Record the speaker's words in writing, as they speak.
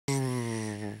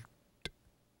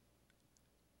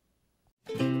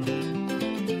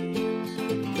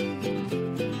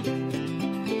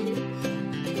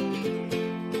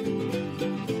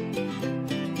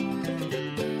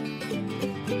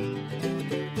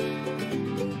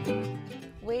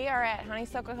at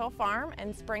Honeysuckle Hill Farm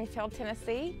in Springfield,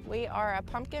 Tennessee. We are a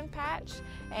pumpkin patch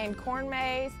and corn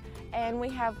maze, and we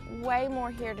have way more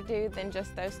here to do than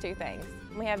just those two things.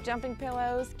 We have jumping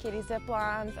pillows, kiddie zip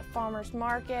lines, a farmer's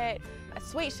market, a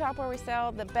sweet shop where we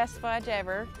sell the best fudge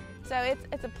ever. So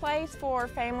it's a place for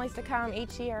families to come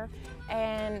each year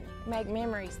and make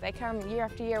memories. They come year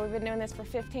after year. We've been doing this for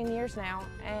 15 years now,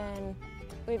 and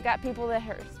we've got people that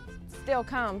still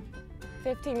come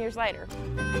 15 years later.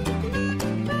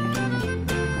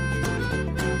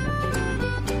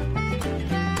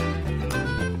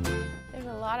 There's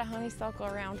a lot of honeysuckle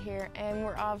around here, and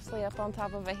we're obviously up on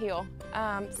top of a hill.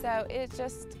 So it's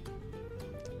just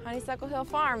Honeysuckle Hill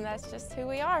Farm. That's just who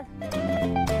we are.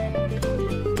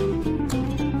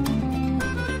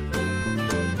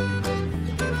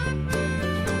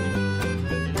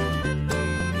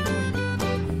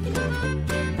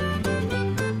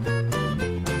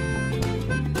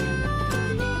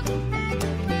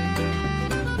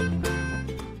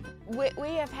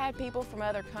 We have had people from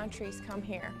other countries come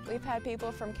here. We've had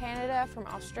people from Canada, from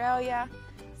Australia,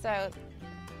 so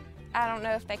I don't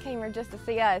know if they came here just to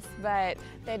see us, but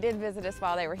they did visit us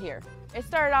while they were here. It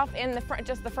started off in the front,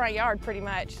 just the front yard pretty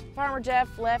much. Farmer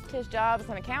Jeff left his job as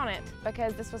an accountant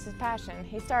because this was his passion.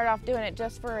 He started off doing it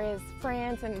just for his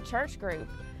friends and church group,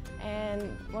 and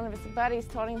one of his buddies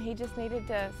told him he just needed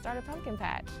to start a pumpkin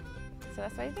patch. So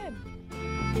that's what he did.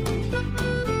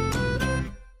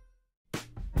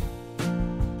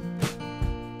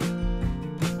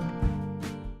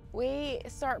 We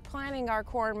start planting our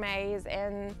corn maze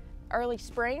in early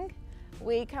spring.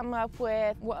 We come up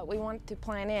with what we want to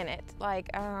plant in it.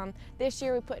 Like this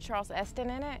year we put Charles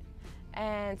Eston in it,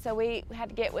 and so we had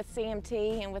to get with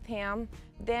CMT and with him.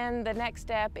 Then the next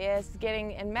step is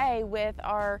getting in May with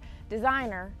our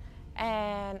designer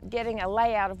and getting a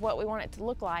layout of what we want it to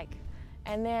look like.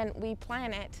 And then we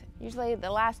plant it usually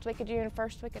the last week of June,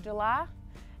 first week of July,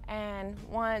 and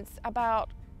once about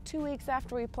 2 weeks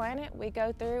after we plant it, we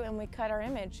go through and we cut our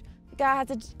image. The guy has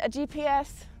a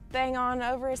GPS thing on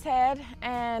over his head,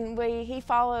 and he's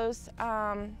followed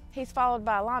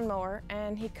by a lawnmower,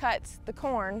 and he cuts the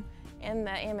corn in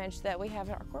the image that we have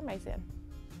our corn maze in.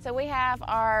 So we have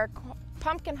our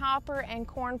pumpkin hopper and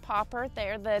corn popper.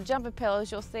 They're the jumping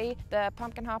pillows you'll see. The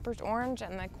pumpkin hopper's orange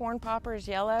and the corn popper is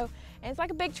yellow. And it's like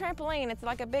a big trampoline. It's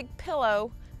like a big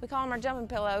pillow. We call them our jumping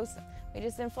pillows. We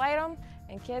just inflate them,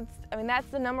 and kids, I mean, that's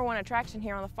the #1 attraction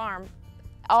here on the farm.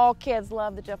 All kids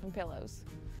love the jumping pillows.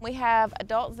 We have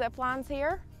adult zip lines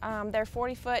here. They're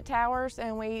 40-foot towers,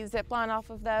 and we zip line off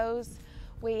of those.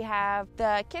 We have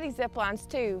the kiddie zip lines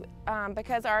too.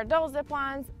 Because our adult zip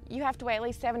lines, you have to weigh at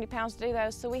least 70 pounds to do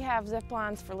those, so we have zip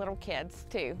lines for little kids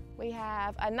too. We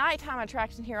have a nighttime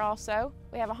attraction here also.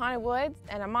 We have a haunted woods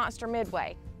and a monster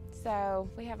midway. So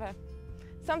we have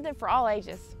something for all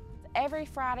ages. Every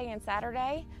Friday and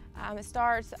Saturday, it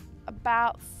starts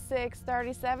about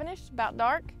 6:37-ish, about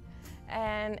dark,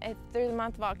 and it's through the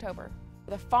month of October.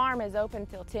 The farm is open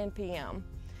till 10 p.m.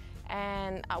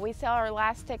 and we sell our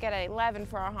last ticket at 11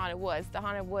 for our haunted woods. The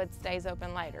haunted woods stays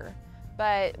open later.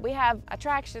 But we have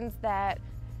attractions that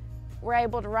we're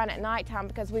able to run at nighttime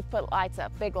because we've put lights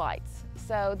up, big lights.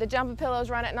 So the jumping pillows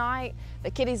run at night,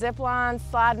 the kiddie zip line,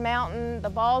 slide mountain, the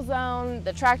ball zone,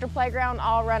 the tractor playground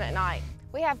all run at night.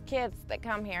 We have kids that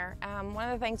come here. One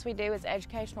of the things we do is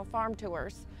educational farm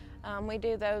tours. We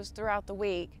do those throughout the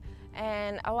week.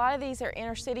 And a lot of these are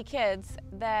inner city kids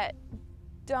that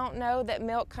don't know that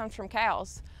milk comes from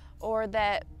cows or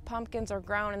that pumpkins are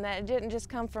grown and that it didn't just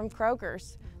come from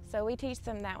Kroger's. So we teach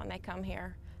them that when they come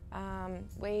here.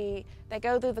 They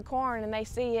go through the corn and they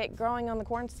see it growing on the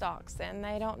corn stalks, and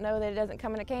they don't know that it doesn't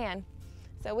come in a can.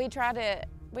 So we try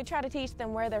to teach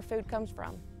them where their food comes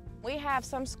from. We have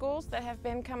some schools that have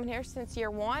been coming here since year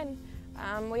 1.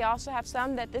 We also have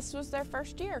some that this was their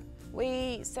first year.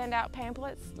 We send out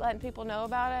pamphlets letting people know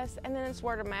about us, and then it's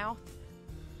word of mouth.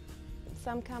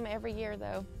 Some come every year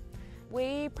though.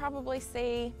 We probably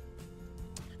see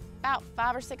about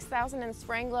 5,000 or 6,000 in the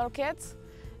spring, little kids,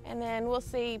 and then we'll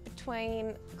see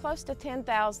between close to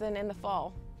 10,000 in the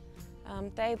fall.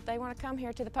 They want to come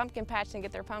here to the pumpkin patch and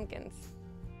get their pumpkins.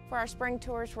 For our spring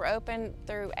tours, we're open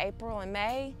through April and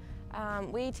May.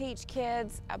 We teach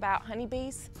kids about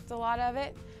honeybees, it's a lot of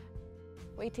it.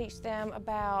 We teach them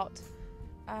about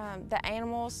the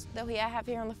animals that we have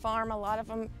here on the farm. A lot of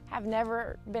them have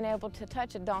never been able to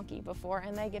touch a donkey before,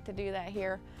 and they get to do that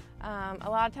here. A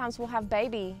lot of times we'll have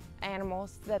baby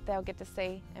animals that they'll get to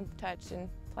see and touch and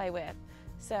play with.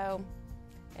 So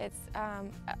it's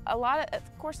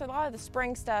of course, a lot of the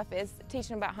spring stuff is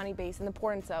teaching about honeybees and the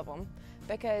importance of them,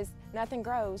 because nothing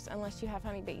grows unless you have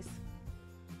honeybees.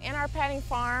 In our petting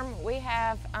farm, we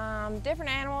have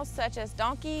different animals such as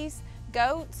donkeys,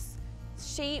 goats,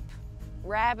 sheep,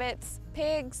 rabbits,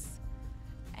 pigs,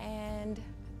 and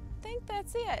I think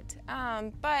that's it.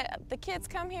 But the kids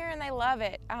come here and they love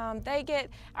it.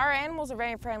 Our animals are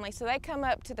very friendly, so they come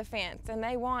up to the fence and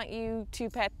they want you to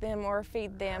pet them or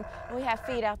feed them. We have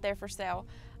feed out there for sale.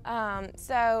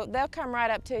 So they'll come right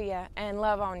up to you and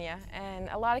love on you. And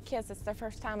a lot of kids, it's their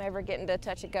first time ever getting to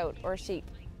touch a goat or a sheep.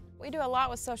 We do a lot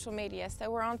with social media,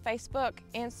 so we're on Facebook,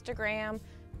 Instagram,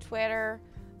 Twitter,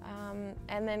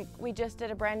 and then we just did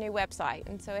a brand new website,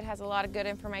 and so it has a lot of good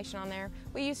information on there.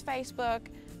 We use Facebook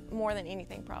more than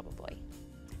anything, probably.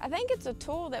 I think it's a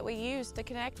tool that we use to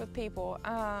connect with people.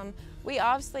 We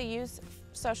obviously use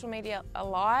social media a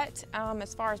lot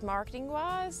as far as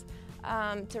marketing-wise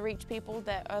to reach people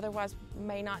that otherwise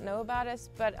may not know about us,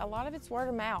 but a lot of it's word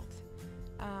of mouth.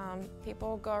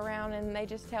 People go around and they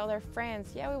just tell their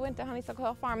friends, yeah, we went to Honeysuckle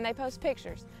Hill Farm, and they post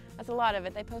pictures. That's a lot of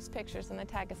it. They post pictures and they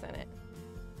tag us in it.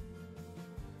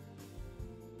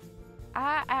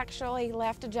 I actually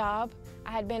left a job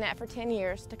I had been at for 10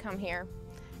 years to come here.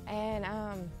 And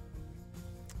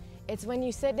it's when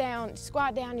you sit down,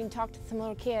 squat down, and you talk to some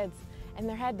little kids, and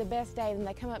they've had the best day, and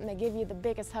they come up and they give you the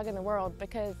biggest hug in the world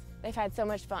because they've had so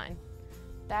much fun.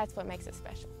 That's what makes it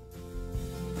special.